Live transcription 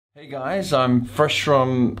Hey guys, I'm fresh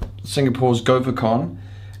from Singapore's Gophercon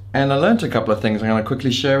and I learned a couple of things I'm going to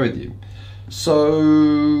quickly share with you.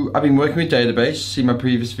 So I've been working with database, see my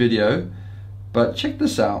previous video, but check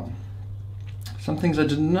this out. Some things I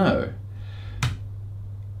didn't know.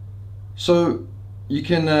 So you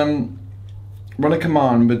can run a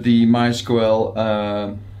command with the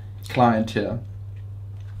MySQL client here,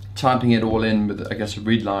 typing it all in with, I guess, a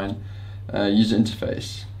read line user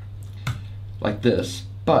interface like this.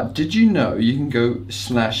 But did you know you can go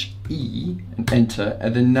 /E and enter,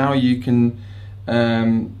 and then now you can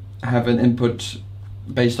have an input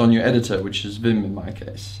based on your editor, which is Vim in my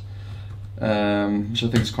case, which I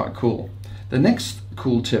think is quite cool. The next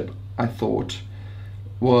cool tip I thought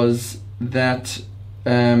was that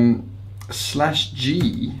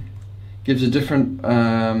 /G gives a different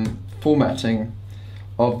formatting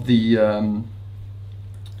of the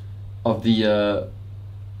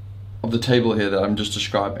table here that I'm just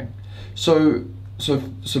describing. So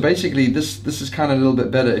basically this is kind of a little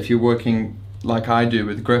bit better if you're working like I do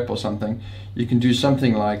with grep or something. You can do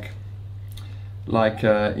something like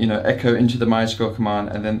you know, echo into the MySQL command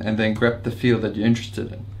and then grep the field that you're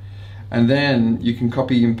interested in, and then you can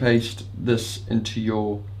copy and paste this into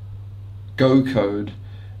your Go code.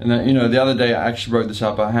 And then, you know, the other day I actually wrote this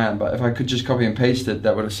out by hand, but if I could just copy and paste it,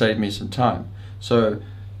 that would have saved me some time. So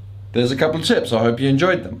there's a couple of tips. I hope you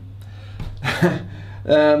enjoyed them.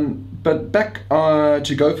 But back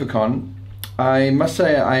to Gophercon, I must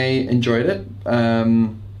say I enjoyed it. I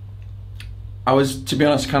was, to be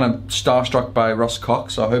honest, kind of starstruck by Ross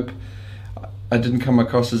Cox. I hope I didn't come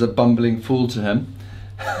across as a bumbling fool to him.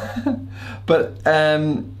 But I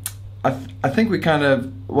think we kind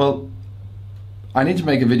of, well, I need to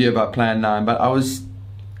make a video about Plan 9, but I was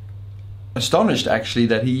astonished actually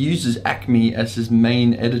that he uses Acme as his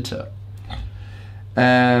main editor.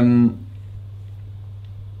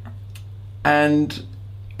 And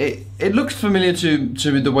it looks familiar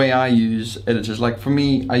to the way I use editors. Like for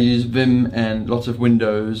me, I use Vim and lots of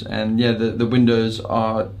windows, and yeah, the windows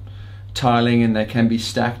are tiling and they can be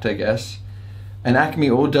stacked, I guess. And Acme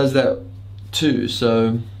all does that too,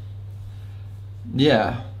 so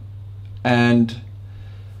yeah. And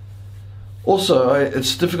also,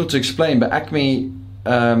 it's difficult to explain, but Acme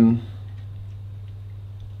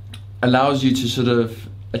allows you to sort of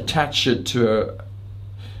attach it to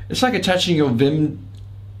it's like attaching your Vim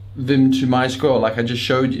to MySQL, like I just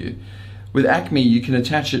showed you. With Acme, you can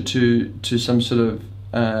attach it to some sort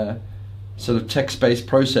of text-based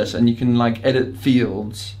process, and you can like edit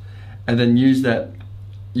fields, and then use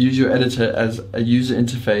your editor as a user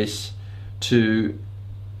interface to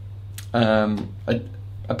a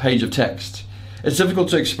page of text. It's difficult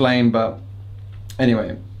to explain, but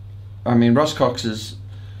anyway, I mean, Ross Cox is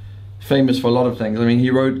famous for a lot of things. I mean,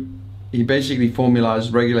 he basically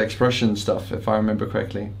formalized regular expression stuff, if I remember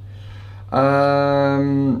correctly. I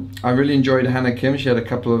really enjoyed Hannah Kim. She had a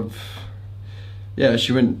couple of, yeah,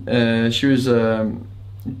 she was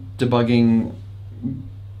debugging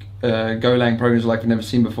Golang programs like I've never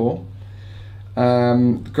seen before.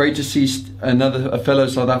 Great to see a fellow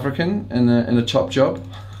South African in a top job.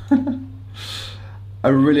 I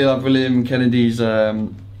really love William Kennedy's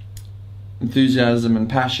enthusiasm and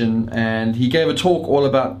passion, and he gave a talk all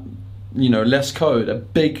about, you know, less code, a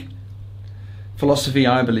big philosophy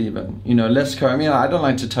I believe in. You know, less code. I mean, I don't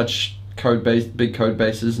like to touch big code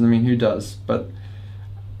bases, and I mean, who does? But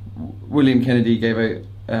William Kennedy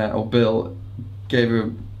or Bill gave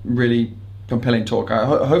a really compelling talk.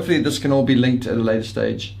 Hopefully this can all be linked at a later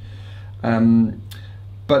stage.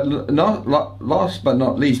 But last but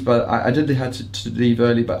not least, but I did have to leave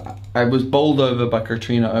early, but I was bowled over by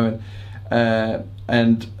Katrina Owen,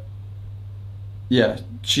 and yeah,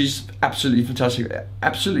 she's absolutely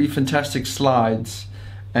fantastic slides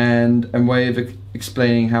and way of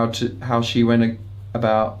explaining how she went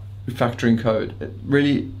about refactoring code.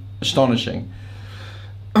 Really astonishing.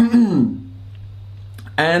 And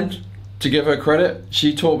to give her credit,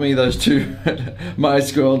 she taught me those two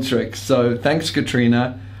MySQL tricks. So thanks,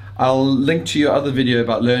 Katrina. I'll link to your other video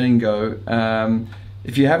about learning Go.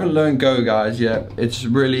 If you haven't learned Go, guys, yeah, it's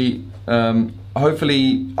really,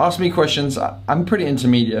 hopefully ask me questions. I'm pretty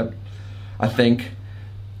intermediate, I think,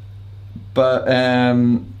 but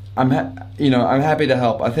I'm happy to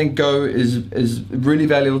help. I think Go is really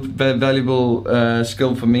valuable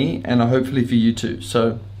skill for me, and hopefully for you too.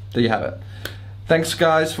 So there you have it. Thanks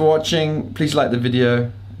guys for watching. Please like the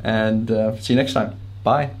video, and see you next time.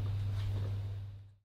 Bye.